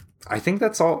 I think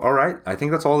that's all right. I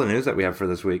think that's all the news that we have for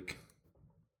this week.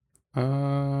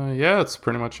 Yeah, that's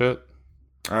pretty much it.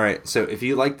 All right. So if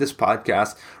you like this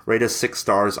podcast, rate us 6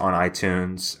 stars on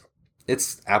iTunes.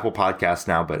 It's Apple Podcast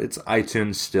now, but it's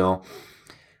iTunes still.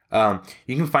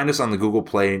 You can find us on the Google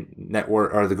Play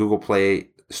Network or the Google Play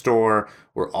Store.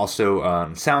 We're also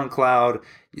on SoundCloud.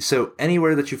 So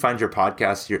anywhere that you find your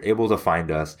podcast, you're able to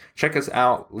find us. Check us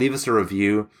out, leave us a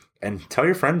review, and tell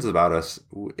your friends about us.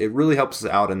 It really helps us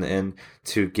out in the end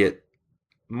to get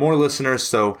more listeners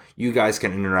so you guys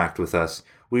can interact with us.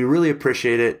 We really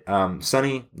appreciate it.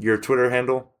 Sonny, your Twitter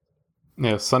handle?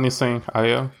 Yeah, Sunny Singh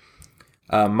IO.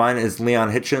 Mine is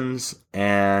Leon Hitchens.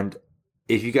 And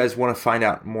if you guys want to find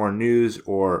out more news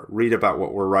or read about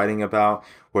what we're writing about,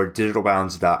 we're at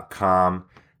digitalbounds.com.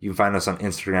 You can find us on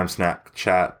Instagram,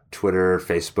 Snapchat, Twitter,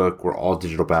 Facebook. We're all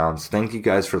Digital Bounds. Thank you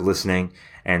guys for listening,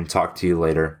 and talk to you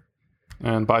later.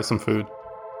 And buy some food.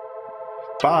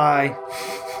 Bye.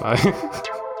 Bye.